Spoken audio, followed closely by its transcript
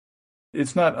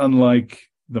It's not unlike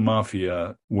the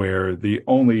mafia, where the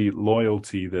only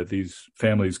loyalty that these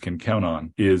families can count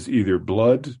on is either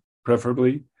blood,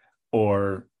 preferably,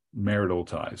 or marital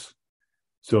ties.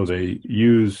 So they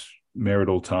use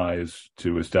marital ties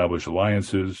to establish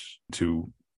alliances, to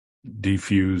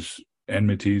defuse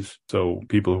enmities. So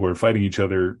people who are fighting each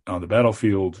other on the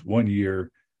battlefield one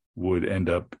year would end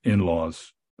up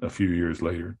in-laws a few years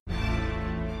later.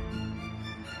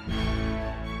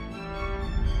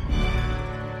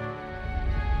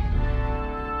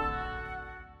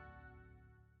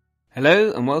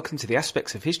 Hello and welcome to the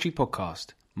Aspects of History podcast.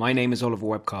 My name is Oliver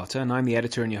Webb-Carter and I'm the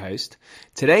editor and your host.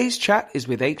 Today's chat is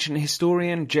with ancient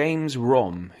historian James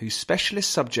Romm, whose specialist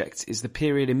subject is the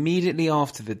period immediately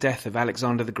after the death of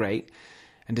Alexander the Great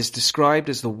and is described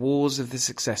as the Wars of the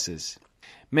Successors.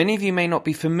 Many of you may not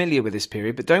be familiar with this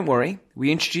period, but don't worry, we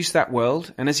introduced that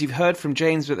world, and as you've heard from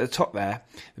James at the top there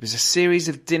was a series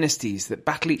of dynasties that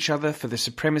battle each other for the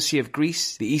supremacy of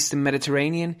Greece, the Eastern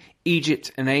Mediterranean,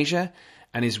 Egypt and Asia,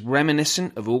 and is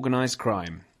reminiscent of organised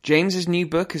crime. James's new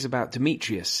book is about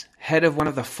Demetrius, head of one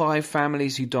of the 5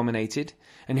 families who dominated,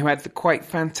 and who had the quite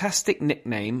fantastic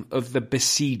nickname of the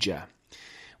Besieger.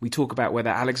 We talk about whether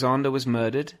Alexander was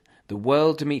murdered, the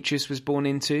world Demetrius was born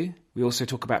into. We also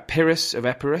talk about Pyrrhus of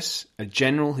Epirus, a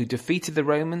general who defeated the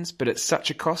Romans, but at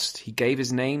such a cost he gave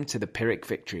his name to the Pyrrhic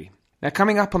victory. Now,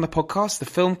 coming up on the podcast, the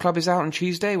Film Club is out on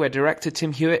Tuesday, where director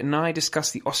Tim Hewitt and I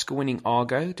discuss the Oscar-winning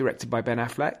Argo, directed by Ben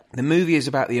Affleck. The movie is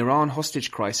about the Iran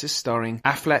hostage crisis, starring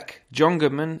Affleck, John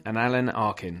Goodman and Alan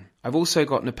Arkin. I've also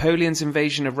got Napoleon's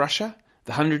invasion of Russia,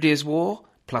 the 100 Years' War,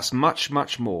 plus much,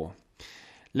 much more.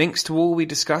 Links to all we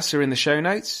discuss are in the show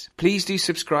notes. Please do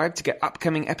subscribe to get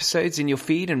upcoming episodes in your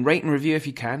feed and rate and review if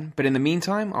you can. But in the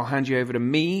meantime, I'll hand you over to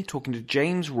me talking to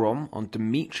James Romm on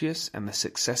Demetrius and the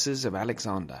Successors of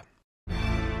Alexander.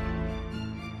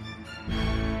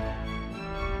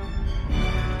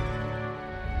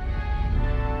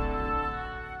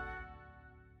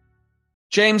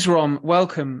 James Romm,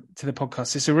 welcome to the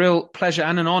podcast. It's a real pleasure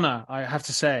and an honour, I have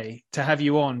to say, to have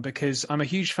you on, because I'm a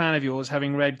huge fan of yours,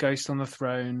 having read Ghost on the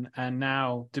Throne and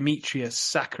now Demetrius,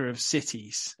 Sacker of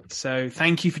Cities. So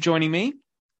thank you for joining me.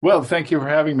 Well, thank you for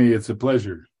having me. It's a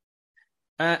pleasure.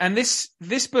 And this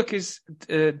book is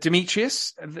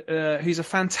Demetrius, who's a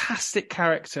fantastic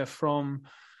character from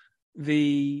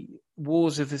the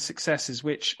Wars of the Successors,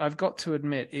 which I've got to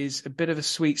admit is a bit of a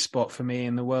sweet spot for me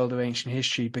in the world of ancient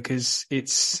history, because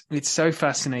it's so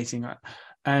fascinating.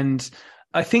 And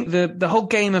I think the whole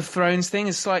Game of Thrones thing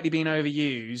has slightly been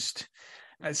overused.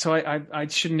 So I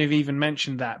shouldn't have even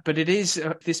mentioned that. But it is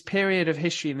this period of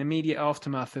history in the immediate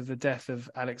aftermath of the death of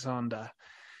Alexander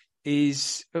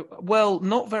is, well,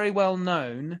 not very well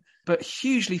known, but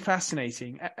hugely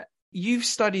fascinating. You've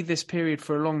studied this period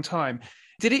for a long time.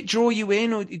 Did it draw you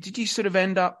in, or did you sort of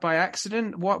end up by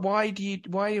accident? Why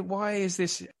is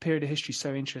this period of history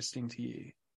so interesting to you?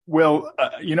 Well,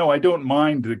 I don't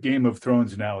mind the Game of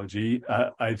Thrones analogy.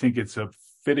 I think it's a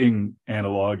fitting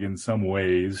analog in some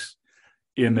ways,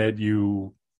 in that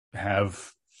you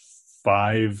have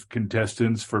 5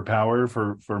 contestants for power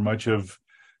for much of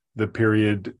the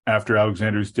period after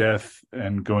Alexander's death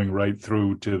and going right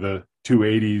through to the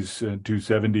 280s and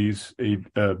 270s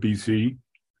BC.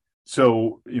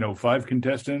 So, 5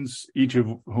 contestants, each of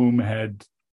whom had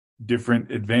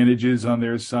different advantages on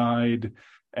their side,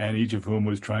 and each of whom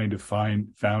was trying to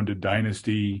found a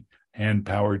dynasty, hand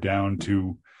power down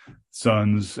to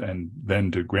sons and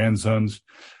then to grandsons.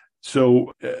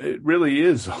 So it really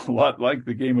is a lot like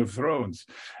the Game of Thrones.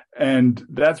 And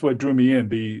that's what drew me in,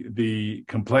 the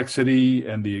complexity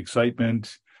and the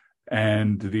excitement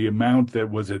and the amount that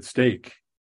was at stake,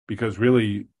 because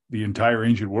really the entire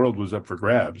ancient world was up for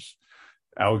grabs.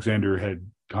 Alexander had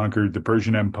conquered the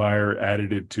Persian Empire,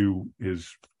 added it to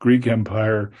his Greek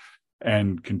Empire,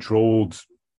 and controlled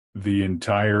the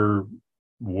entire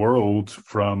world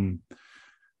from,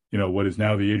 what is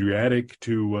now the Adriatic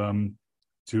to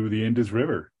the Indus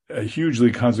River. A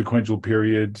hugely consequential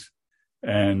period,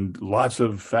 and lots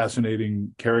of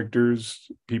fascinating characters,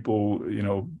 people,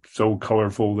 so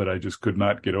colorful that I just could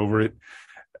not get over it.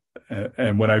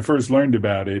 And when I first learned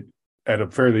about it at a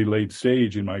fairly late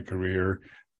stage in my career,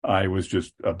 I was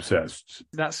just obsessed.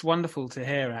 That's wonderful to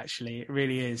hear, actually. It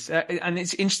really is. And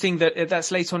it's interesting that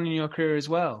that's late on in your career as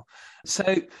well.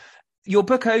 So your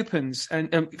book opens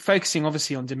and focusing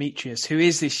obviously on Demetrius, who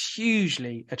is this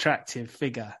hugely attractive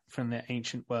figure from the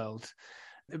ancient world.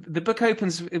 The book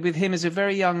opens with him as a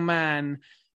very young man,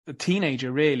 a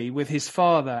teenager really, with his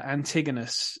father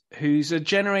Antigonus, who's a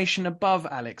generation above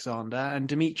Alexander, and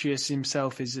Demetrius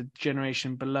himself is a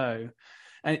generation below.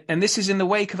 And this is in the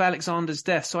wake of Alexander's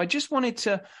death. So I just wanted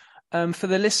to for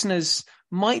the listeners,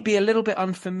 might be a little bit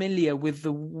unfamiliar with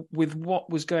what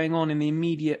was going on in the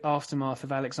immediate aftermath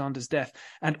of Alexander's death.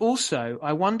 And also,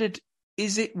 I wondered,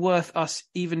 is it worth us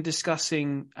even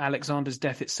discussing Alexander's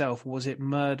death itself? Was it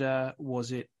murder?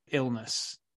 Was it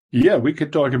illness? Yeah, we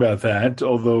could talk about that,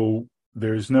 although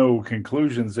there's no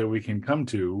conclusions that we can come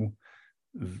to.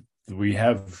 We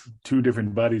have two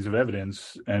different bodies of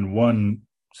evidence, and one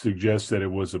suggests that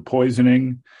it was a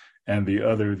poisoning, and the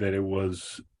other that it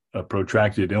was a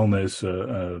protracted illness,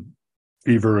 a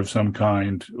fever of some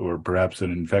kind, or perhaps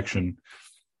an infection.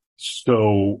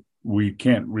 So we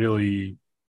can't really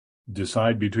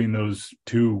decide between those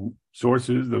two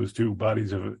sources, those two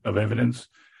bodies of evidence.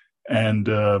 And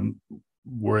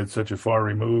we're at such a far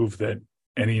remove that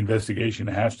any investigation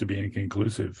has to be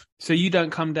inconclusive. So you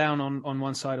don't come down on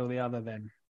one side or the other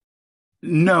then?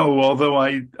 No, although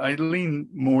I lean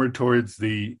more towards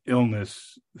the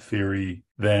illness theory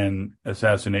than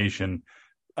assassination.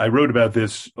 I wrote about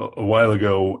this a while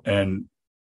ago, and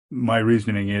my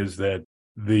reasoning is that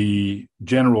the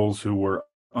generals who were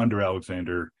under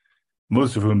Alexander,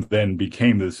 most of whom then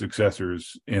became the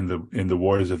successors in the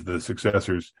wars of the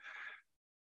successors,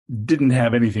 didn't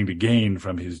have anything to gain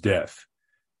from his death.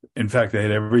 In fact, they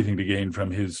had everything to gain from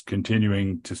his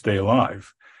continuing to stay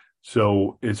alive.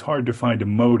 So it's hard to find a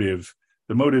motive.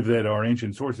 The motive that our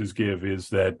ancient sources give is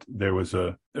that there was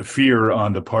a fear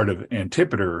on the part of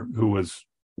Antipater, who was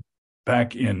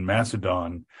back in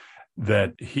Macedon,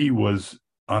 that he was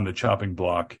on the chopping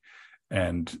block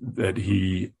and that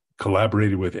he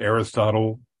collaborated with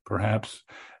Aristotle, perhaps,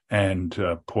 and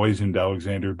poisoned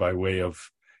Alexander by way of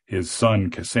his son,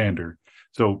 Cassander.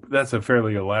 So that's a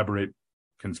fairly elaborate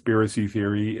conspiracy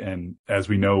theory. And as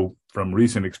we know from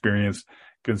recent experience,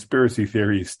 conspiracy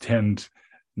theories tend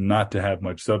not to have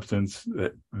much substance.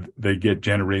 They get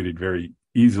generated very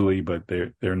easily, but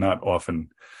they're not often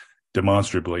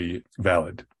demonstrably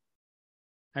valid.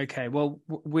 Okay, well,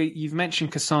 you've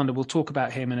mentioned Cassander. We'll talk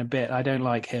about him in a bit. I don't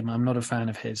like him. I'm not a fan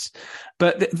of his.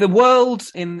 But the world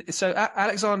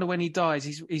Alexander, when he dies,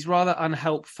 he's rather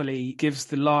unhelpfully gives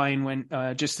the line when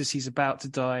just as he's about to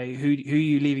die, who are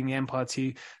you leaving the empire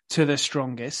to the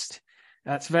strongest?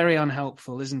 That's very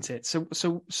unhelpful, isn't it?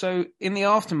 So in the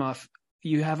aftermath,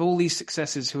 you have all these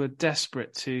successors who are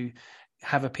desperate to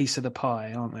have a piece of the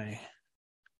pie, aren't they?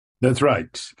 That's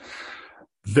right.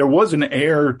 There was an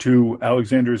heir to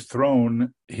Alexander's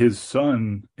throne, his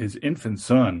son, his infant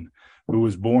son, who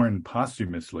was born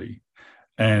posthumously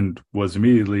and was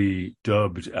immediately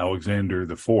dubbed Alexander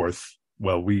the Fourth.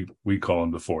 Well, we call him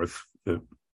the Fourth. The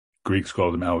Greeks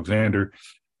called him Alexander.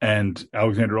 And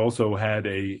Alexander also had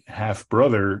a half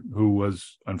brother who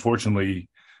was unfortunately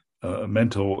a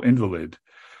mental invalid.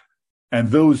 And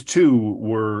those two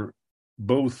were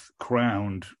both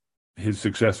crowned his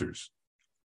successors.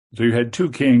 So you had two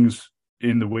kings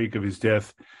in the wake of his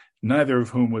death, neither of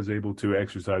whom was able to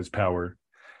exercise power.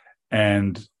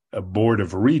 And a board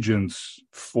of regents,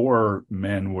 4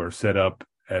 men were set up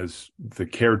as the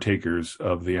caretakers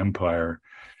of the empire,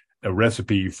 a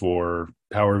recipe for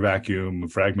power vacuum,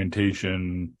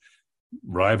 fragmentation,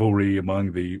 rivalry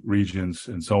among the regents,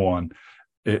 and so on.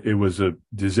 It was a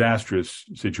disastrous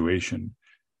situation,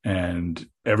 and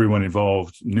everyone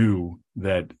involved knew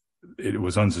that it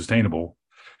was unsustainable.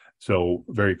 So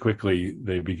very quickly,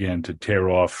 they began to tear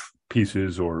off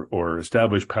pieces or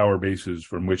establish power bases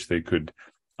from which they could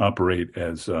operate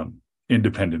as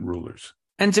independent rulers.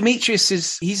 And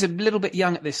Demetrius he's a little bit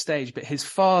young at this stage, but his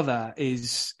father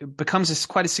becomes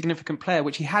quite a significant player,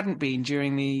 which he hadn't been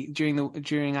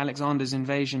during Alexander's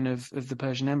invasion of the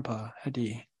Persian Empire, had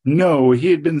he? No,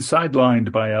 he had been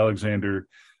sidelined by Alexander.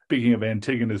 Speaking of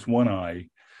Antigonus One-Eye,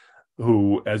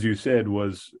 who, as you said,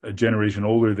 was a generation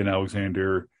older than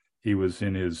Alexander. He was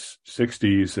in his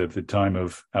 60s at the time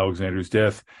of Alexander's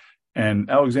death. And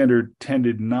Alexander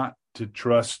tended not to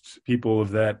trust people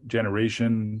of that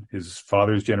generation, his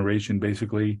father's generation,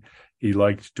 basically. He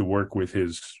liked to work with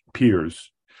his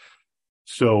peers.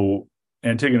 So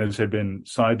Antigonus had been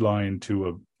sidelined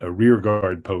to a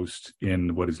rearguard post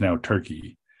in what is now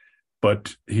Turkey.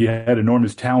 But he had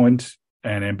enormous talent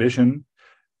and ambition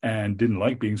and didn't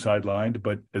like being sidelined.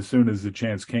 But as soon as the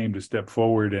chance came to step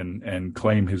forward and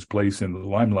claim his place in the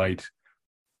limelight,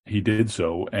 he did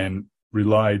so and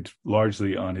relied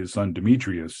largely on his son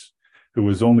Demetrius, who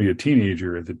was only a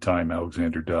teenager at the time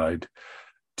Alexander died,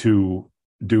 to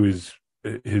do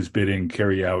his bidding,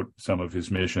 carry out some of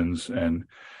his missions, and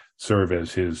serve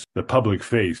as the public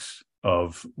face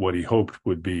of what he hoped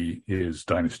would be his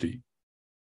dynasty.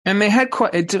 And they had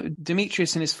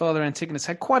Demetrius and his father Antigonus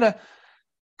had quite a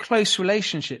close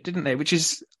relationship, didn't they? Which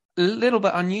is a little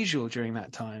bit unusual during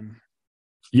that time.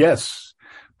 Yes,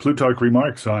 Plutarch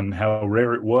remarks on how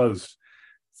rare it was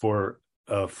for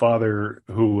a father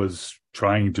who was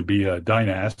trying to be a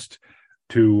dynast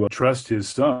to trust his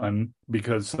son,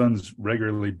 because sons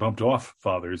regularly bumped off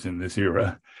fathers in this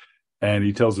era. And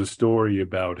he tells a story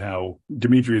about how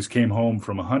Demetrius came home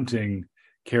from hunting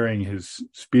carrying his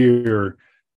spear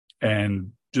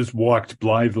and just walked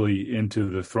blithely into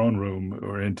the throne room,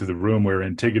 or into the room where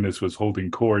Antigonus was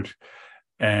holding court,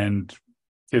 and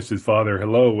kissed his father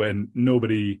hello, and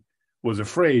nobody was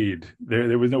afraid.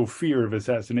 There was no fear of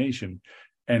assassination.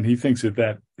 And he thinks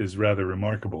that is rather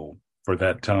remarkable for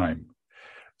that time.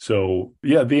 So,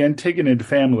 yeah, the Antigonid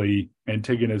family,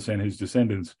 Antigonus and his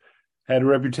descendants, had a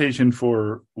reputation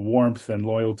for warmth and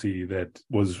loyalty that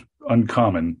was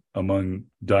uncommon among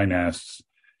dynasts.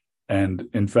 And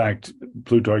in fact,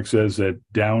 Plutarch says that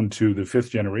down to the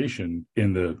 5th generation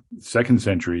in the 2nd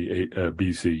century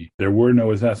BC, there were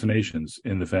no assassinations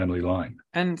in the family line.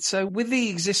 And so with the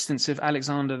existence of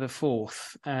Alexander the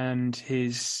Fourth and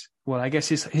his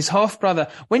half-brother,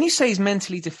 when you say he's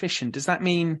mentally deficient, does that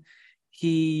mean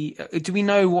do we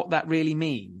know what that really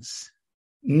means?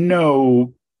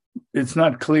 No, it's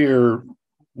not clear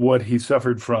what he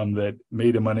suffered from that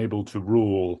made him unable to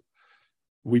rule.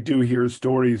 We do hear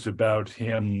stories about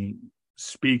him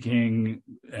speaking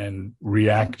and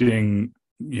reacting,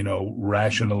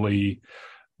 rationally,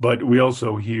 but we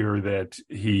also hear that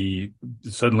he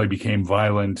suddenly became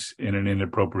violent in an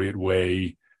inappropriate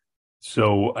way.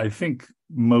 So I think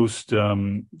most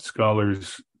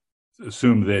scholars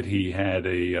assume that he had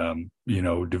a,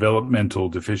 developmental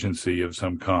deficiency of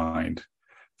some kind.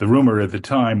 The rumor at the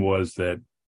time was that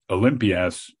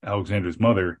Olympias, Alexander's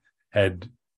mother, had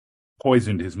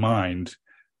poisoned his mind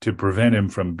to prevent him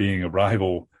from being a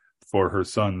rival for her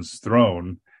son's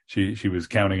throne. She was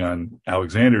counting on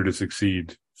Alexander to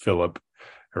succeed Philip,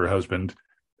 her husband,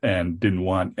 and didn't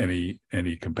want any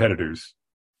competitors.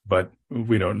 But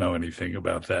we don't know anything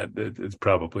about that. It's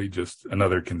probably just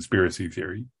another conspiracy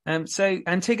theory. So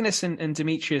Antigonus and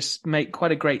Demetrius make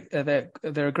quite a great, they're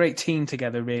a great team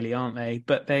together, really, aren't they?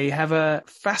 But they have a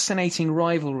fascinating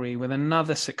rivalry with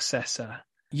another successor,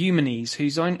 Eumenes,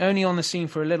 who's only on the scene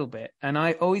for a little bit. And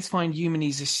I always find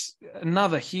Eumenes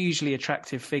another hugely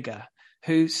attractive figure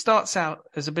who starts out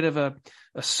as a bit of a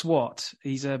swot.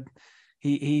 He's a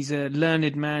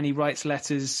learned man. He writes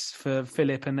letters for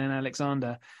Philip and then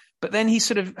Alexander. But then he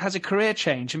sort of has a career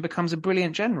change and becomes a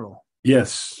brilliant general.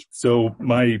 Yes. So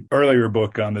my earlier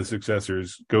book on the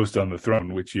Successors, Ghost on the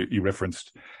Throne, which you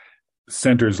referenced,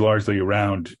 centers largely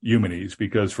around Eumenes,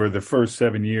 because for the first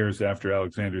 7 years after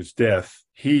Alexander's death,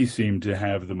 he seemed to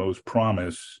have the most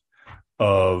promise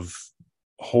of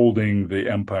holding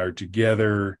the empire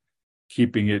together,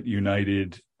 keeping it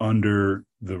united under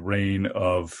the reign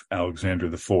of Alexander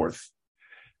the Fourth.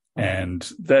 And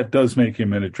that does make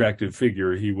him an attractive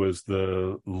figure. He was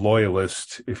the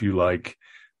loyalist, if you like,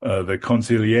 the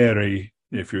consigliere,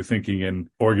 if you're thinking in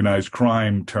organized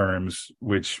crime terms,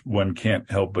 which one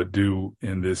can't help but do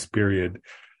in this period.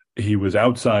 He was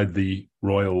outside the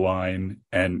royal line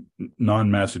and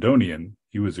non-Macedonian.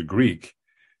 He was a Greek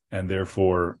and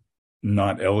therefore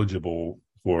not eligible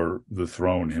for the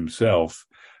throne himself,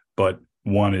 but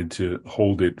wanted to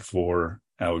hold it for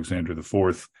Alexander the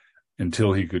Fourth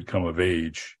until he could come of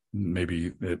age,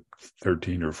 maybe at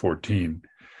 13 or 14.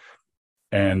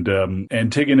 And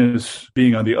Antigonus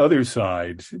being on the other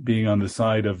side, being on the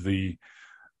side of the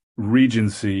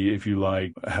regency, if you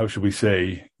like, how should we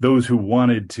say, those who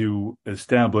wanted to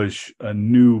establish a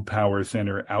new power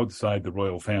center outside the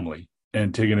royal family.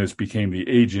 Antigonus became the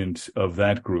agent of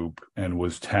that group and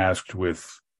was tasked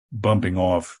with bumping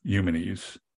off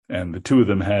Eumenes. And the two of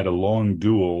them had a long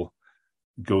duel,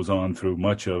 goes on through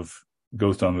much of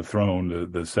Ghost on the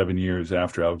Throne, the 7 years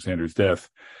after Alexander's death,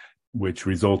 which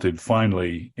resulted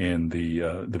finally in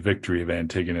the victory of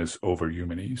Antigonus over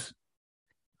Eumenes.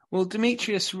 Well,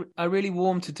 Demetrius, I really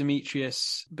warm to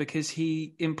Demetrius because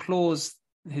he implores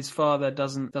his father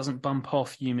doesn't bump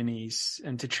off Eumenes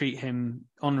and to treat him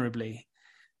honorably.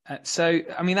 So,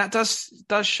 I mean, that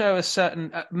does show a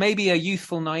certain, maybe a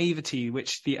youthful naivety,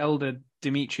 which the elder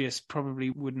Demetrius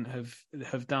probably wouldn't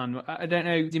have done. I don't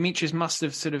know. Demetrius must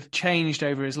have sort of changed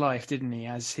over his life, didn't he,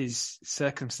 as his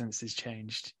circumstances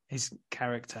changed, his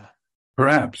character?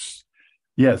 Perhaps.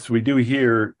 Yes, we do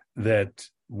hear that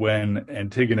when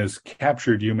Antigonus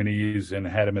captured Eumenes and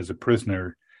had him as a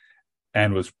prisoner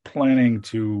and was planning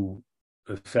to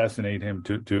assassinate him,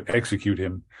 to execute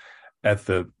him at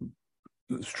the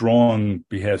strong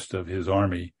behest of his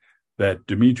army, that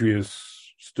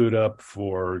Demetrius stood up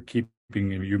for keeping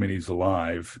Eumenes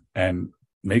alive and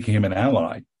making him an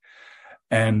ally.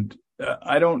 And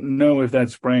I don't know if that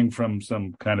sprang from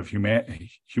some kind of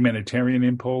humanitarian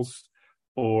impulse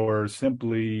or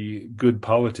simply good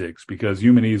politics, because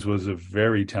Eumenes was a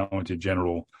very talented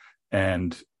general,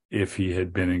 and if he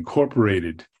had been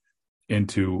incorporated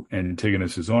into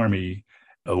Antigonus's army,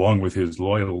 along with his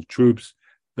loyal troops,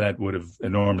 that would have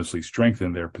enormously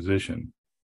strengthened their position.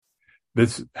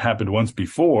 This happened once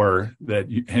before, that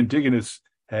Antigonus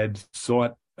had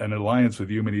sought an alliance with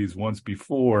Eumenes once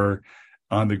before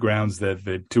on the grounds that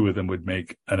the two of them would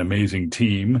make an amazing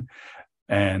team.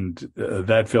 And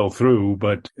that fell through,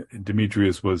 but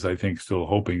Demetrius was, I think, still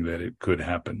hoping that it could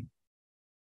happen.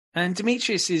 And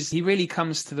Demetrius he really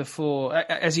comes to the fore.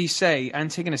 As you say,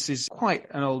 Antigonus is quite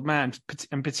an old man,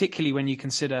 and particularly when you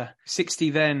consider 60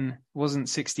 then wasn't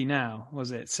 60 now,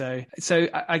 was it? So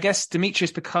I guess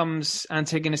Demetrius becomes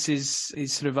Antigonus's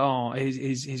sort of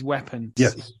his weapon,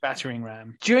 yes, his battering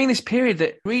ram. During this period,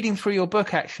 that reading through your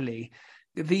book, actually,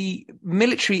 the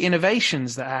military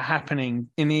innovations that are happening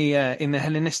in the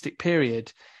Hellenistic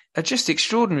period are just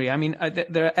extraordinary. I mean,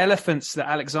 there are elephants that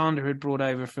Alexander had brought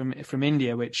over from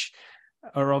India, which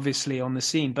are obviously on the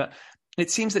scene. But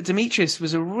it seems that Demetrius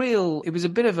was a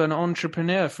bit of an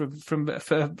entrepreneur for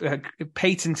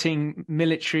patenting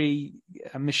military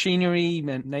machinery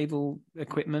and naval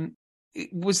equipment.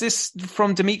 Was this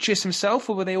from Demetrius himself,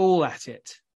 or were they all at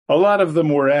it? A lot of them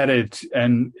were at it,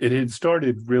 and it had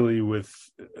started really with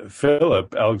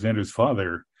Philip, Alexander's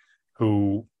father,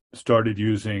 who started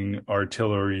using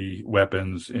artillery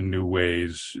weapons in new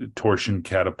ways, torsion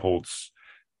catapults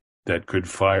that could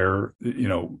fire,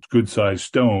 good-sized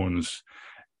stones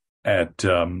at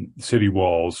city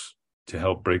walls to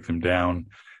help break them down.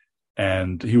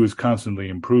 And he was constantly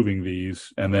improving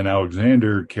these. And then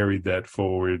Alexander carried that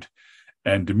forward,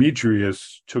 and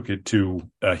Demetrius took it to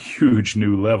a huge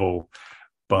new level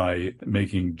by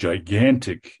making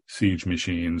gigantic siege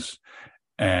machines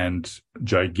and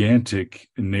gigantic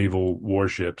naval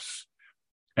warships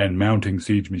and mounting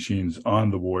siege machines on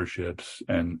the warships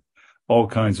and all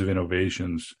kinds of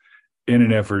innovations in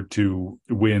an effort to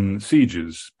win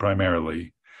sieges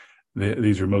primarily.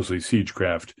 These are mostly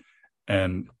siegecraft,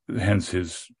 and hence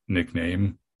his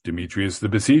nickname, Demetrius the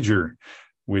Besieger,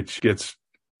 which gets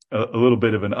a little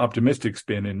bit of an optimistic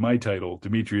spin in my title,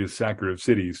 Demetrius, Sacker of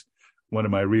Cities. One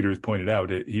of my readers pointed out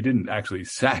he didn't actually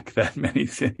sack that many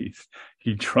cities.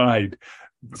 He tried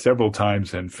several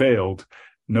times and failed,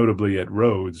 notably at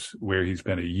Rhodes, where he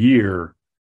spent a year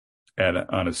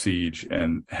on a siege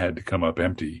and had to come up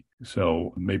empty.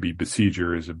 So maybe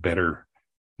Besieger is a better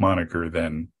moniker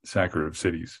than Sacker of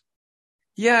Cities.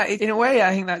 Yeah, in a way,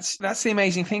 I think that's the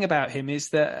amazing thing about him, is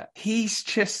that he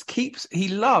sort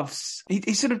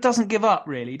of doesn't give up,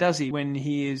 really, does he, when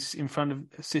he is in front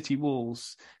of city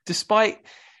walls, despite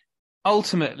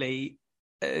ultimately,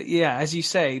 as you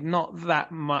say, not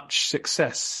that much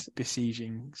success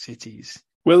besieging cities.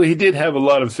 Well, he did have a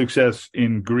lot of success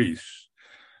in Greece.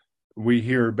 We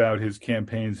hear about his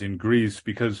campaigns in Greece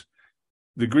because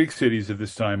the Greek cities at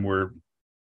this time were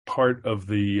part of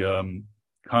the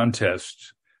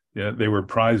contest. They were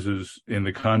prizes in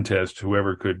the contest.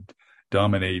 Whoever could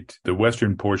dominate the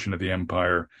western portion of the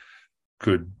empire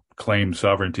could claim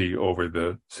sovereignty over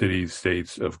the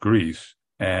city-states of Greece.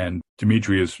 And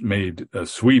Demetrius made a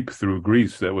sweep through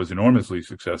Greece that was enormously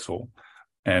successful.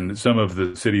 And some of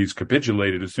the cities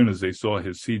capitulated as soon as they saw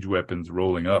his siege weapons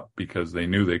rolling up, because they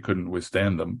knew they couldn't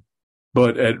withstand them.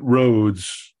 But at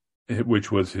Rhodes,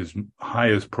 which was his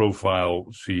highest profile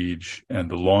siege and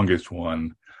the longest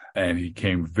one, and he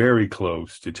came very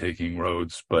close to taking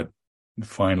Rhodes, but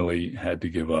finally had to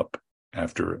give up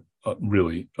after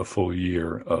really a full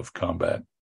year of combat.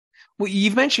 Well,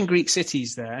 you've mentioned Greek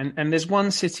cities there, and there's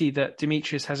one city that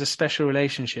Demetrius has a special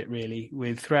relationship really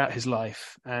with throughout his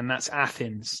life, and that's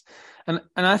Athens. And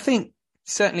I think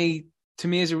certainly to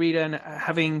me as a reader, and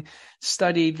having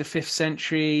studied the 5th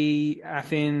century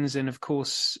Athens and of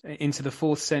course into the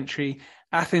 4th century,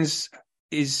 Athens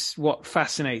is what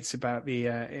fascinates about the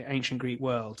ancient Greek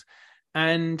world.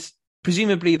 And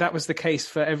presumably that was the case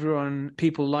for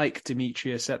people like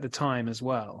Demetrius at the time as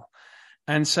well.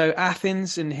 And so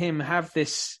Athens and him have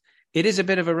this, it is a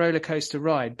bit of a roller coaster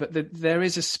ride, but there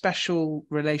is a special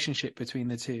relationship between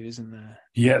the two, isn't there?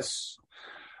 Yes.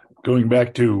 Going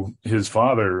back to his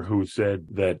father, who said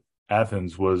that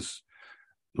Athens was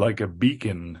like a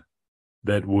beacon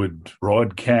that would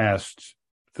broadcast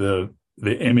the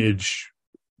image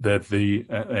that the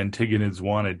Antigonids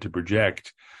wanted to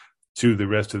project to the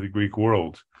rest of the Greek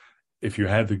world. If you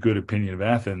had the good opinion of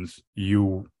Athens,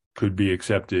 you could be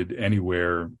accepted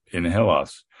anywhere in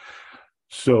Hellas.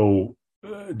 So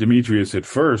Demetrius at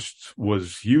first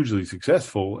was hugely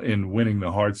successful in winning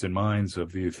the hearts and minds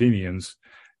of the Athenians.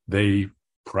 They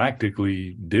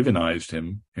practically divinized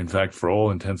him. In fact, for all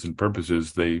intents and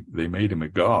purposes, they made him a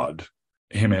god,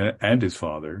 him and his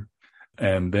father.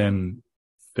 And then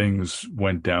things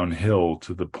went downhill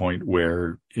to the point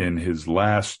where in his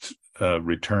last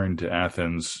return to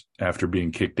Athens, after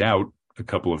being kicked out a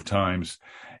couple of times,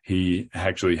 he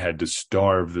actually had to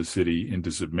starve the city into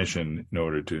submission in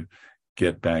order to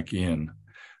get back in.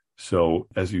 So,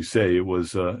 as you say, it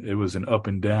was an up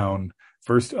and down,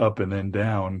 first up and then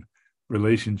down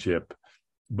relationship,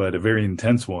 but a very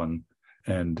intense one.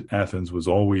 And Athens was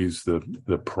always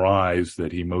the prize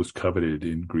that he most coveted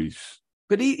in Greece.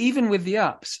 But even with the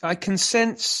ups, I can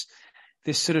sense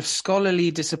this sort of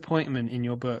scholarly disappointment in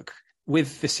your book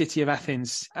with the city of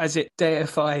Athens as it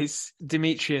deifies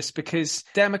Demetrius, because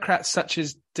Democrats such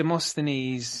as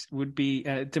Demosthenes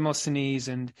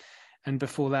and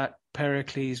before that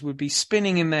Pericles would be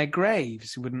spinning in their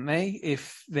graves, wouldn't they,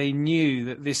 if they knew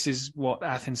that this is what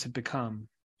Athens had become?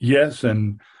 Yes,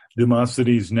 and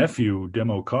Demosthenes' nephew,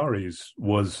 Demochares,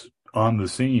 was on the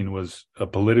scene, was a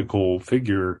political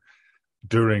figure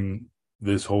during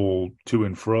this whole to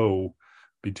and fro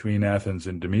between Athens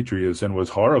and Demetrius, and was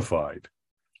horrified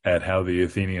at how the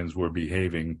Athenians were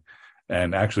behaving,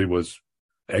 and actually was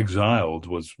exiled,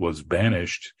 was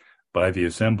banished by the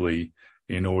assembly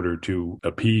in order to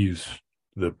appease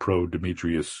the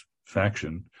pro-Demetrius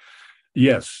faction.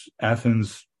 Yes,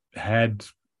 Athens had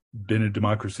been a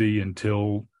democracy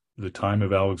until the time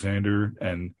of Alexander,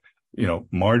 and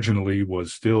marginally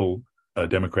was still a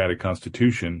democratic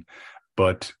constitution,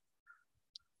 but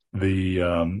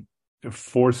the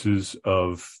forces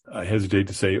of, I hesitate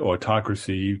to say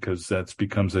autocracy because that's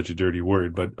become such a dirty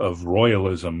word, but of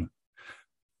royalism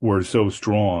were so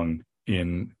strong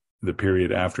in the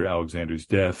period after Alexander's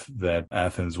death that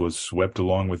Athens was swept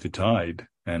along with the tide.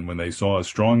 And when they saw a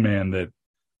strong man that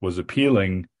was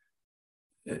appealing,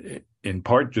 in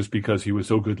part just because he was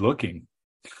so good looking.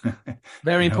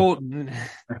 Very important.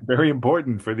 Very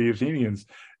important for the Athenians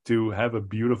to have a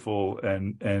beautiful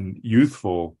and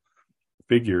youthful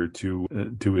figure to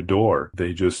adore.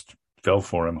 They just fell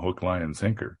for him hook, line, and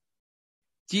sinker.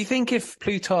 Do you think if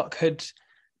Plutarch had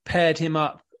paired him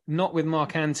up, not with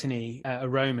Mark Antony, a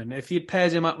Roman, if he'd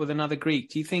paired him up with another Greek,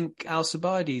 do you think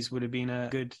Alcibiades would have been a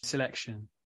good selection?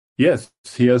 Yes,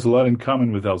 he has a lot in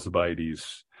common with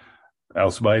Alcibiades.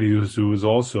 Alcibiades, who was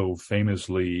also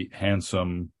famously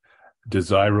handsome,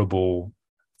 desirable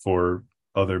for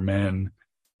other men,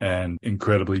 and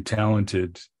incredibly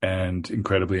talented and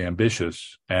incredibly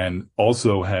ambitious, and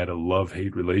also had a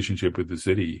love-hate relationship with the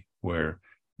city where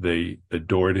they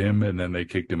adored him and then they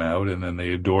kicked him out, and then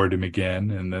they adored him again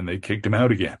and then they kicked him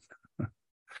out again.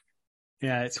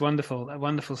 Yeah, it's wonderful.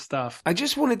 Wonderful stuff. I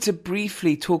just wanted to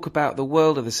briefly talk about the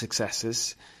world of the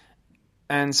Successors.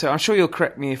 And so I'm sure you'll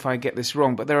correct me if I get this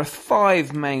wrong, but there are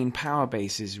 5 main power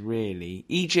bases, really.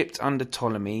 Egypt under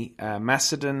Ptolemy,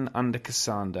 Macedon under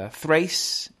Cassander,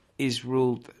 Thrace is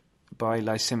ruled by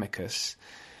Lysimachus.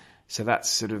 So that's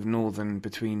sort of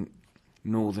between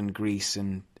northern Greece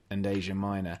and Asia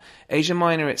Minor. Asia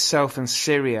Minor itself and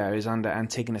Syria is under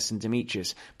Antigonus and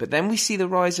Demetrius. But then we see the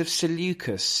rise of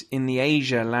Seleucus in the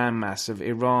Asia landmass of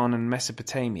Iran and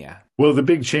Mesopotamia. Well, the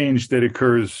big change that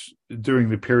occurs during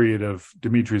the period of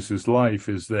Demetrius's life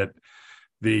is that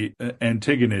the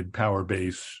Antigonid power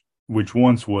base, which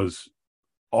once was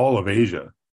all of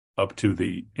Asia up to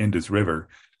the Indus River,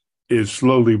 is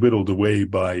slowly whittled away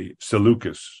by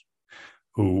Seleucus,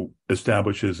 who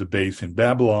establishes a base in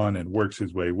Babylon and works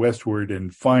his way westward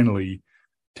and finally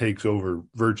takes over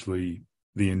virtually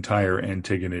the entire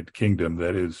Antigonid kingdom,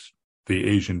 that is the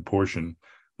Asian portion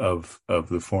of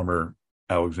the former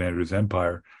Alexander's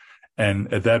empire.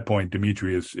 And at that point,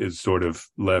 Demetrius is sort of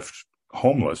left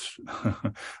homeless,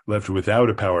 left without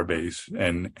a power base,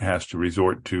 and has to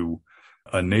resort to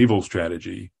a naval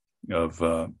strategy of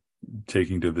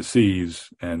taking to the seas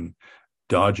and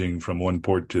dodging from one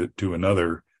port to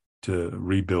another to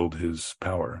rebuild his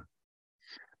power.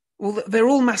 Well, they're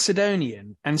all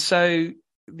Macedonian, and so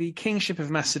the kingship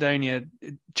of Macedonia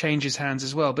changes hands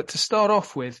as well. But to start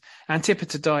off with,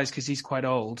 Antipater dies because he's quite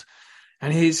old,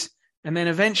 and then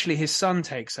eventually his son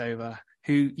takes over,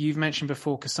 who you've mentioned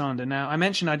before, Cassander. Now, I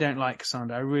mentioned I don't like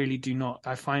Cassander. I really do not.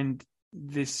 I find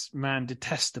this man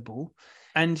detestable,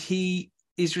 and he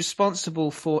is responsible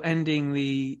for ending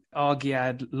the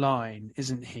Argead line,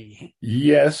 isn't he?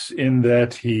 Yes, in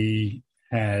that he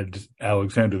had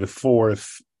Alexander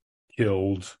IV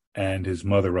killed and his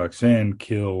mother Roxanne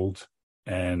killed,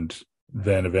 and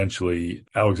then eventually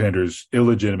Alexander's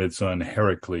illegitimate son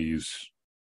Heracles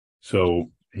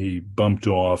So he bumped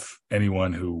off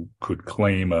anyone who could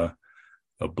claim a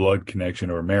blood connection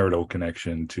or a marital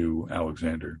connection to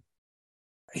Alexander.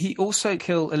 He also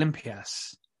killed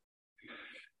Olympias.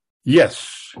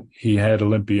 Yes, he had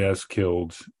Olympias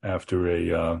killed after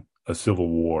a civil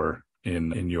war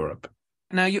in Europe.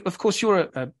 Now, of course, you're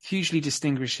a hugely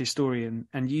distinguished historian,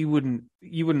 and you wouldn't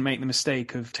make the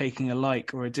mistake of taking a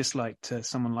like or a dislike to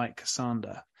someone like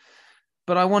Cassander.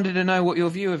 But I wanted to know what your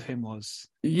view of him was.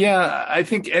 Yeah, I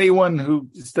think anyone who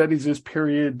studies this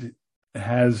period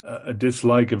has a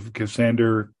dislike of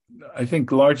Cassander, I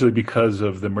think largely because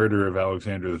of the murder of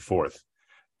Alexander IV.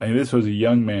 I mean, this was a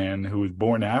young man who was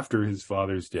born after his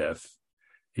father's death.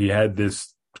 He had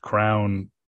this crown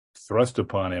thrust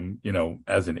upon him,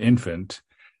 as an infant,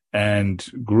 and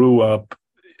grew up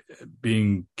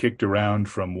being kicked around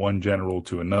from one general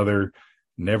to another,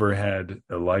 never had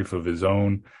a life of his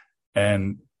own,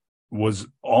 and was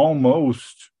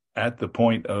almost at the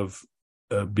point of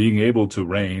being able to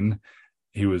reign.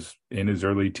 He was in his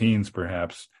early teens,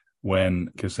 perhaps, when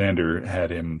Cassander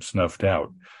had him snuffed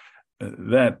out.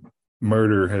 That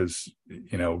murder has,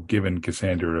 given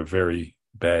Cassander a very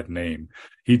bad name.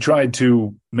 He tried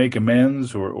to make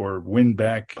amends or win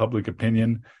back public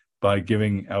opinion by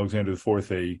giving Alexander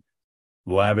IV a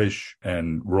lavish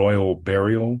and royal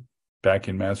burial back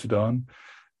in Macedon.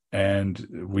 And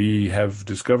we have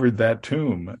discovered that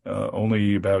tomb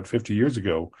only about 50 years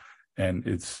ago. And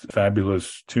it's a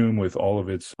fabulous tomb with all of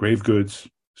its grave goods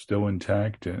still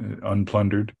intact,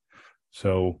 unplundered.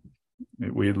 So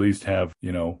we at least have,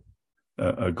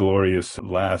 a glorious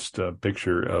last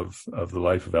picture of the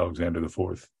life of Alexander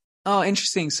IV. Oh,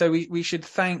 interesting. So we should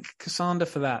thank Cassander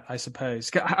for that, I suppose.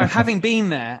 Having been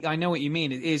there, I know what you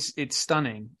mean. It's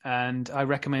stunning. And I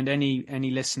recommend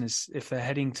any listeners, if they're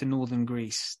heading to northern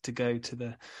Greece, to go to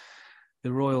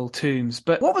the royal tombs.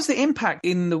 But what was the impact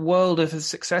in the world of his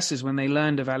successors when they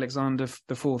learned of Alexander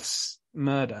IV's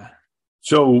murder?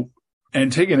 So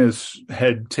Antigonus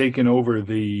had taken over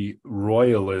the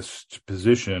royalist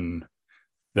position.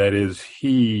 That is,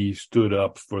 he stood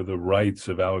up for the rights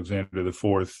of Alexander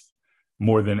IV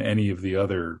more than any of the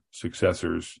other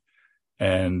successors.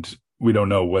 And we don't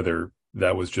know whether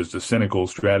that was just a cynical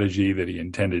strategy that he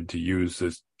intended to use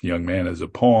this young man as a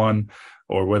pawn,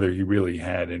 or whether he really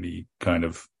had any kind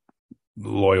of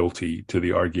loyalty to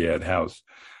the Argead house.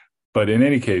 But in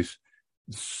any case,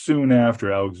 soon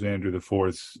after Alexander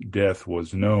IV's death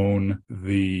was known,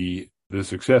 the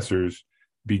successors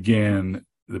began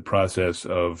the process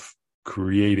of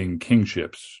creating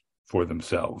kingships for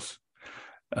themselves.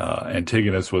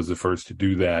 Antigonus was the first to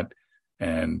do that,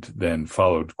 and then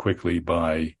followed quickly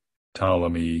by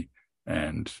Ptolemy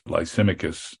and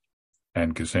Lysimachus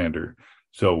and Cassander.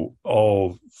 So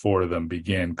all four of them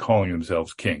began calling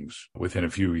themselves kings within a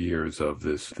few years of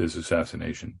this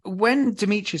assassination. When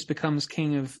Demetrius becomes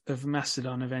king of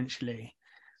Macedon eventually,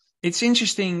 it's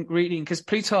interesting reading, because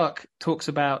Plutarch talks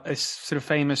about a sort of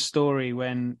famous story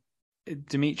when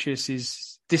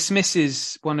Demetrius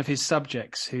dismisses one of his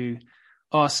subjects who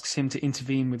asks him to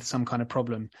intervene with some kind of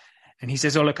problem. And he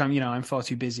says, "Oh, look, I'm far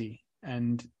too busy."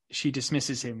 And she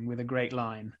dismisses him with a great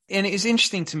line. And it is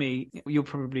interesting to me, you'll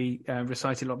probably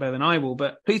recite it a lot better than I will,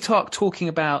 but Plutarch talking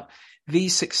about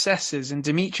these successors, and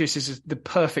Demetrius is the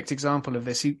perfect example of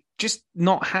this, who just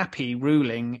not happy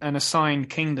ruling an assigned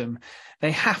kingdom.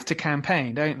 They have to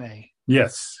campaign, don't they?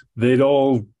 Yes, they'd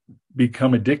all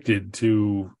become addicted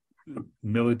to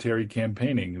military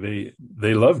campaigning.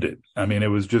 They loved it. I mean, it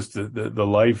was just the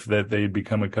life that they'd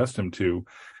become accustomed to,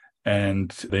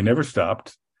 and they never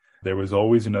stopped. There was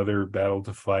always another battle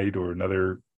to fight or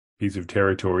another piece of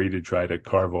territory to try to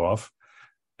carve off.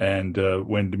 And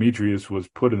when Demetrius was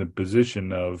put in the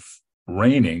position of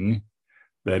reigning,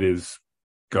 that is,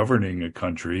 governing a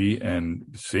country and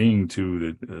seeing to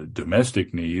the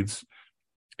domestic needs,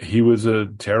 he was a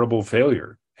terrible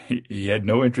failure. He had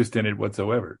no interest in it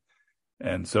whatsoever.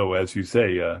 And so, as you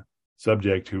say, a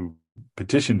subject who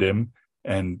petitioned him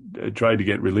and tried to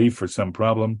get relief for some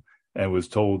problem and was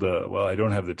told, well, I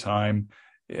don't have the time.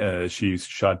 She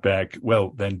shot back,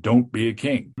 well, then don't be a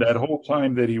king. That whole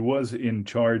time that he was in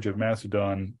charge of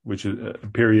Macedon, which is a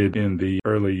period in the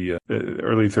early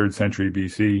 3rd century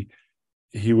BC,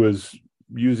 he was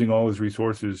using all his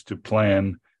resources to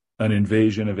plan an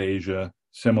invasion of Asia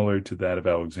similar to that of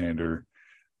Alexander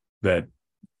that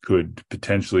could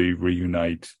potentially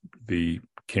reunite the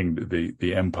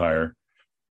empire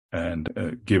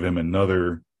and give him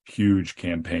another huge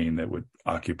campaign that would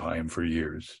occupy him for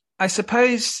years. I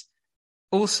suppose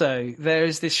also there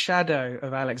is this shadow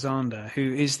of Alexander,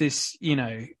 who is this,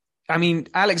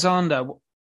 Alexander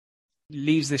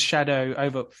leaves this shadow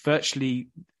over virtually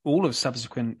all of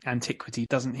subsequent antiquity,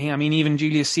 doesn't he? I mean, even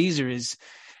Julius Caesar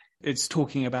it's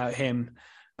talking about him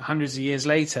hundreds of years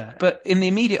later. But in the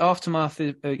immediate aftermath,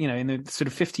 in the sort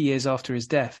of 50 years after his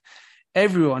death,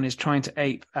 everyone is trying to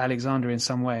ape Alexander in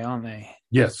some way, aren't they?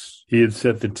 Yes, he had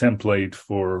set the template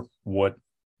for what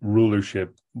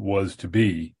rulership was to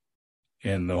be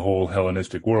in the whole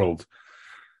Hellenistic world.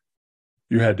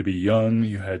 You had to be young,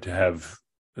 you had to have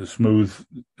a smooth,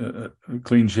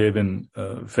 clean-shaven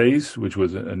face, which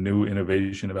was a new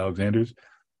innovation of Alexander's.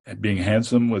 Being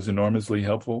handsome was enormously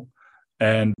helpful,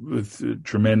 and with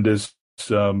tremendous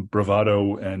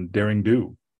bravado and daring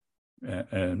do,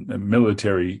 and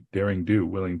military daring do,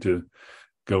 willing to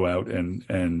go out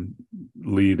and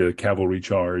lead a cavalry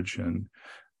charge, and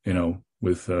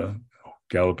with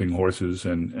galloping horses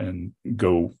and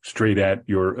go straight at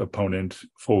your opponent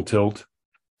full tilt.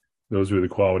 Those were the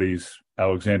qualities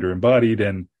Alexander embodied,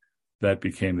 and that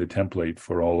became the template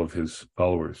for all of his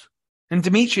followers. And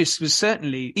Demetrius was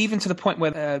certainly, even to the point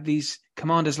where these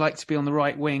commanders like to be on the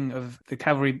right wing of the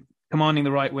cavalry, commanding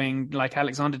the right wing like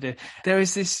Alexander did. There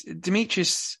is this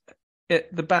Demetrius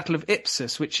at the Battle of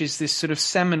Ipsus, which is this sort of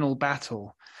seminal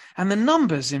battle. And the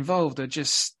numbers involved are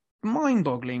just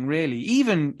mind-boggling, really,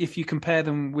 even if you compare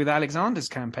them with Alexander's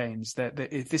campaigns, that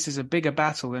this is a bigger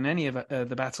battle than any of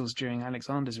the battles during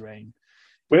Alexander's reign.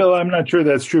 Well, I'm not sure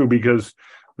that's true, because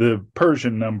the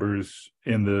Persian numbers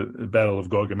in the Battle of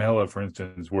Gaugamela, for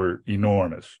instance, were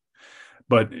enormous.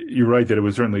 But you're right that it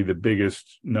was certainly the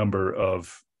biggest number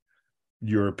of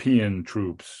European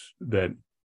troops that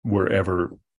were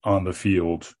ever on the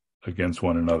field against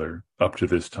one another up to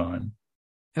this time.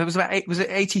 It was was it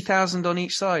 80,000 on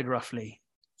each side, roughly?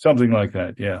 Something like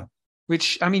that, yeah.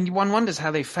 Which, I mean, one wonders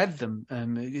how they fed them.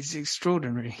 It's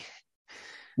extraordinary.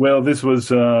 Well, this was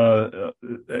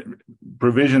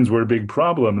provisions were a big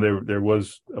problem. There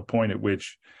was a point at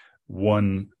which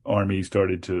one army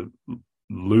started to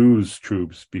lose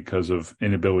troops because of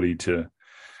inability to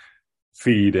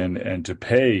feed and to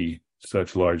pay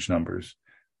such large numbers.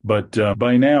 But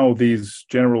by now, these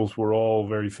generals were all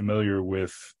very familiar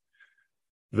with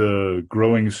the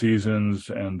growing seasons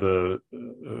and the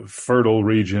fertile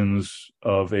regions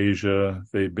of Asia.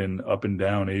 They'd been up and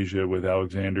down Asia with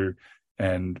Alexander,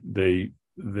 and they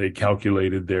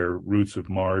calculated their routes of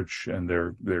march and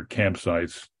their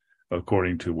campsites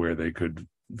according to where they could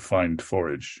find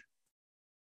forage.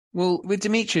 Well, with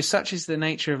Demetrius, such is the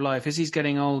nature of life. As he's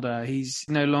getting older, he's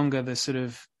no longer the sort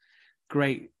of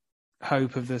great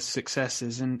hope of the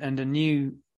successors, and a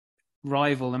new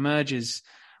rival emerges,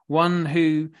 one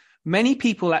who many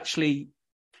people actually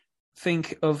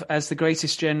think of as the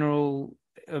greatest general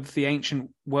of the ancient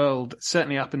world,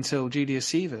 certainly up until Julius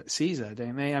Caesar,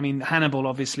 don't they? I mean, Hannibal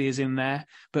obviously is in there,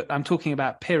 but I'm talking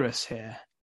about Pyrrhus here,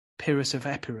 Pyrrhus of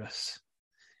Epirus.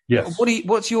 Yes.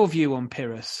 What's your view on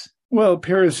Pyrrhus? Well,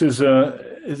 Pyrrhus is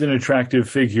an attractive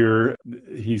figure.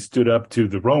 He stood up to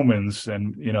the Romans,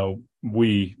 and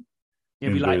we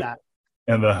like that.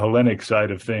 And the Hellenic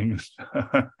side of things.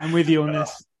 I'm with you on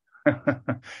this.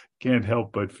 Can't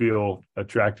help but feel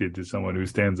attracted to someone who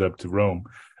stands up to Rome.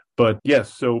 But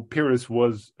yes, so Pyrrhus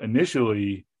was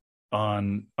initially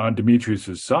on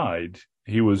Demetrius's side.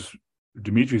 He was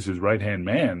Demetrius's right-hand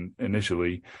man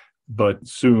initially, but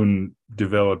soon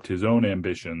developed his own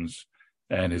ambitions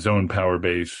and his own power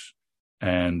base,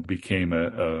 and became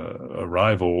a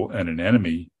rival and an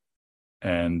enemy,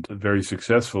 and very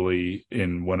successfully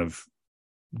in one of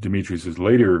Demetrius's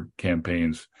later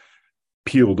campaigns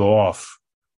peeled off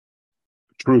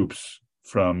troops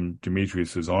from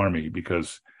Demetrius's army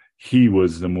because he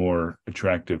was the more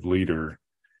attractive leader.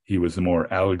 He was the more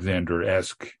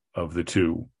Alexander-esque of the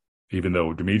two, even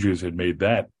though Demetrius had made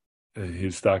that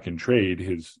his stock in trade,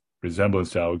 his resemblance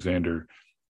to Alexander.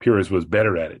 Pyrrhus was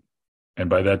better at it, and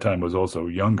by that time was also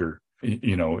younger.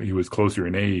 He was closer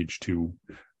in age to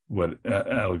what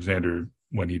Alexander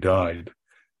when he died,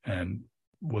 and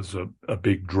was a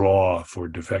big draw for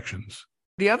defections.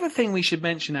 The other thing we should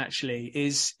mention, actually,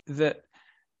 is that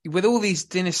with all these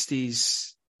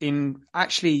dynasties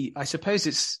I suppose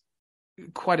it's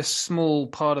quite a small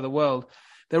part of the world,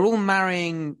 they're all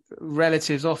marrying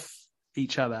relatives off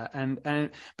each other.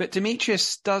 But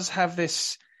Demetrius does have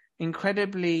this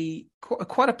incredibly,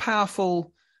 quite a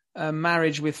powerful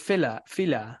marriage with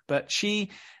Phila, but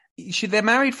they're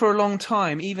married for a long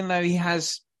time, even though he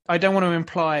has, I don't want to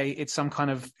imply it's some kind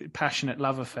of passionate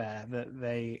love affair that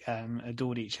they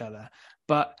adored each other,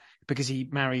 but because he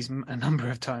marries a number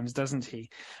of times, doesn't he?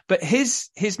 But his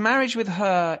marriage with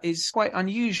her is quite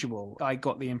unusual. I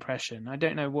got the impression. I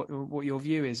don't know what your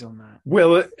view is on that.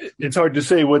 Well, it's hard to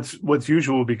say what's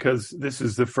usual, because this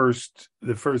is the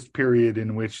first period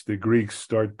in which the Greeks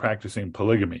start practicing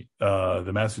polygamy.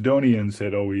 The Macedonians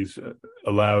had always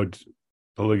allowed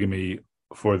polygamy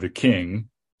for the king.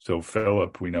 So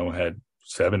Philip, we know, had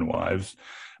 7 wives.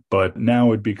 But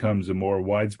now it becomes a more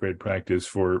widespread practice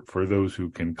for those who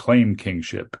can claim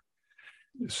kingship.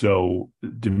 So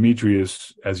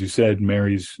Demetrius, as you said,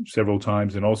 marries several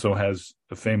times and also has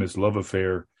a famous love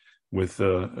affair with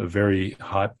a very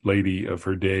hot lady of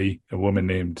her day, a woman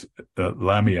named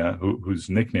Lamia, whose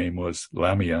nickname was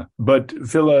Lamia. But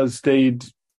Phila stayed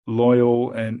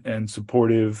loyal and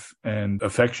supportive and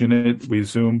affectionate, we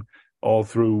assume, all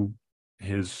through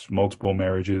his multiple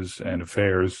marriages and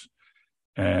affairs,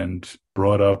 and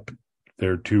brought up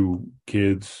their 2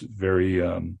 kids very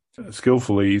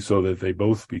skillfully so that they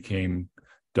both became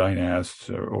dynasts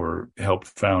or helped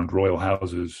found royal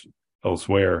houses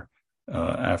elsewhere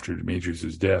after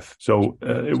Demetrius's death. So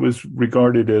it was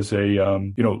regarded as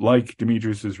like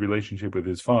Demetrius's relationship with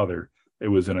his father, it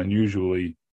was an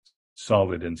unusually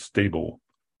solid and stable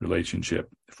relationship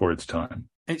for its time.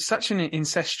 It's such an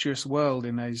incestuous world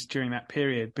during that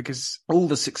period, because all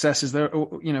the successors,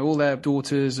 all their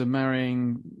daughters are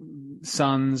marrying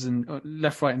sons and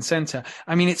left, right, and center.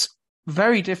 I mean, it's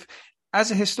very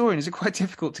as a historian, is it quite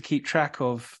difficult to keep track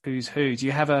of who's who? Do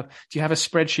you have a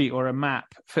spreadsheet or a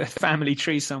map for a family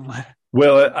tree somewhere?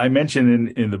 Well, I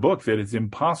mentioned in the book that it's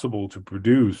impossible to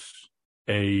produce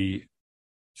a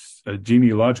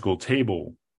genealogical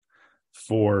table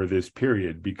for this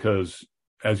period because,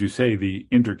 as you say, the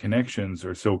interconnections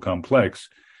are so complex.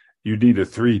 You need a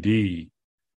 3D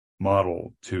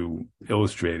model to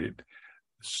illustrate it.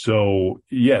 So,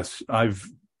 yes, I've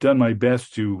done my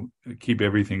best to keep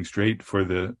everything straight for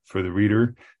the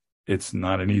reader. It's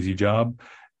not an easy job,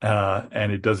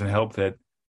 and it doesn't help that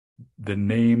the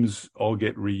names all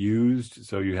get reused.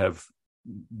 So you have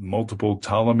multiple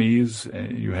Ptolemies,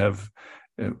 and you have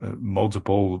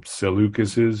multiple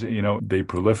Seleucuses. They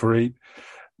proliferate.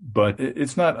 But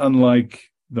it's not unlike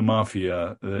the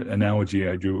mafia, the analogy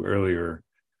I drew earlier,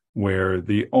 where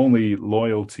the only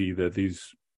loyalty that these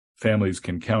families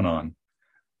can count on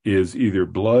is either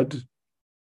blood,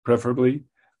 preferably,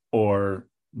 or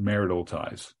marital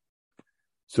ties.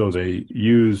 So they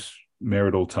use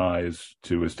marital ties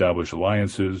to establish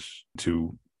alliances,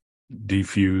 to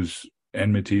defuse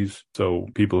enmities. So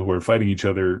people who are fighting each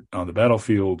other on the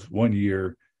battlefield one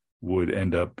year would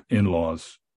end up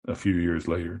in-laws a few years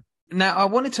later. Now, I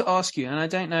wanted to ask you, and I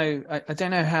don't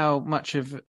know how much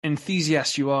of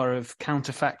enthusiast you are of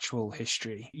counterfactual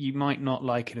history. You might not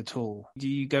like it at all. Do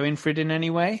you go in for it in any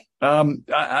way?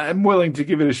 I'm willing to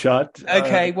give it a shot.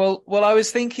 Okay, well, I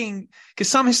was thinking, because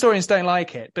some historians don't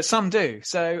like it, but some do.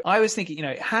 So I was thinking,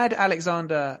 had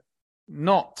Alexander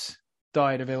not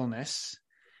died of illness,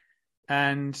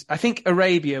 and I think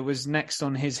Arabia was next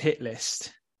on his hit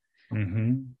list.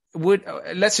 Mm-hmm.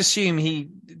 Let's assume he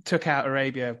took out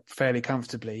Arabia fairly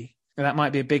comfortably. That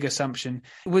might be a big assumption.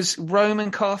 Was Rome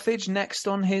and Carthage next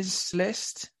on his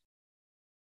list?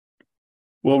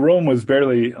 Well, Rome was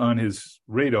barely on his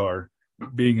radar,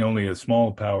 being only a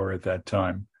small power at that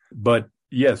time. But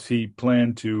yes, he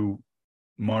planned to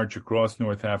march across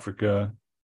North Africa,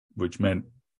 which meant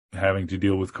having to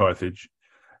deal with Carthage,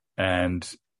 and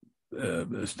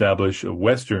establish a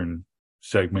Western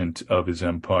segment of his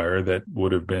empire that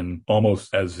would have been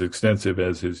almost as extensive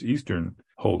as his eastern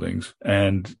holdings.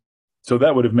 And so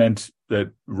that would have meant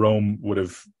that Rome would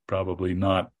have probably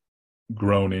not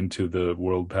grown into the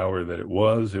world power that it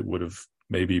was. It would have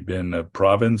maybe been a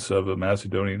province of a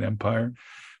Macedonian empire.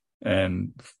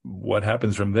 And what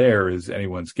happens from there is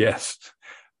anyone's guess.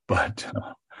 But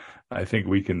I think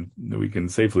we can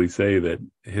safely say that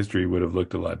history would have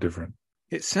looked a lot different.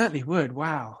 It certainly would.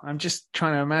 Wow. I'm just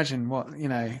trying to imagine what,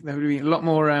 there would be a lot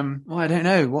more, I don't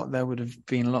know what there would have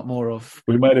been a lot more of.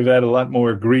 We might have had a lot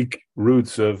more Greek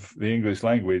roots of the English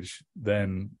language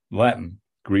than Latin.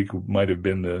 Greek might have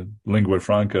been the lingua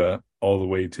franca all the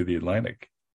way to the Atlantic.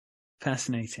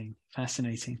 Fascinating.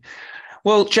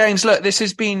 Well, James, look, this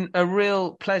has been a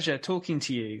real pleasure talking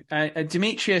to you.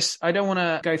 Demetrius, I don't want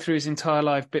to go through his entire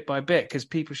life bit by bit because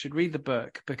people should read the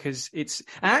book, because it's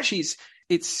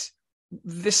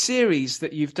the series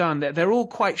that you've done, they're all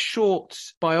quite short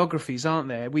biographies, aren't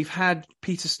they? We've had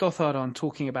Peter Stothard on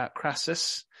talking about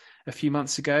Crassus a few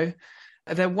months ago.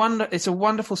 It's a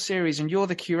wonderful series, and you're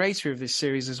the curator of this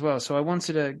series as well. So I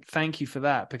wanted to thank you for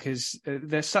that, because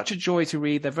they're such a joy to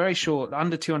read. They're very short,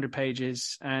 under 200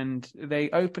 pages, and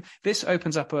this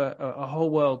opens up a whole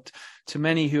world to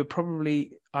many who are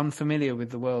probably unfamiliar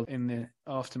with the world in the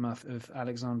aftermath of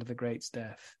Alexander the Great's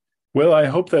death. Well, I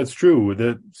hope that's true.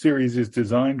 The series is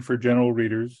designed for general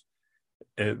readers.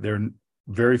 There are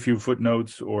very few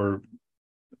footnotes or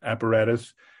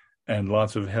apparatus, and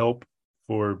lots of help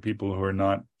for people who are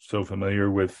not so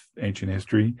familiar with ancient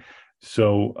history.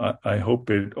 So I hope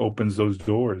it opens those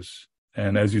doors.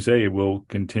 And as you say, it will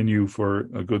continue for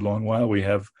a good long while. We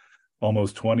have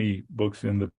almost 20 books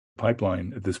in the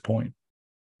pipeline at this point.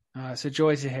 It's a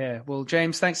joy to hear. Well,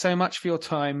 James, thanks so much for your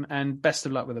time, and best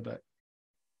of luck with the book.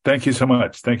 Thank you so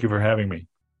much. Thank you for having me.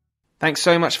 Thanks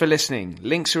so much for listening.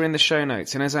 Links are in the show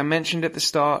notes. And as I mentioned at the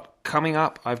start, coming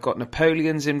up, I've got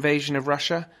Napoleon's invasion of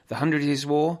Russia, the 100 Years'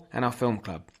 War, and our film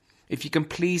club. If you can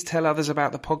please tell others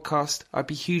about the podcast, I'd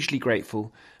be hugely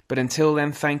grateful. But until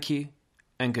then, thank you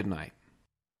and good night.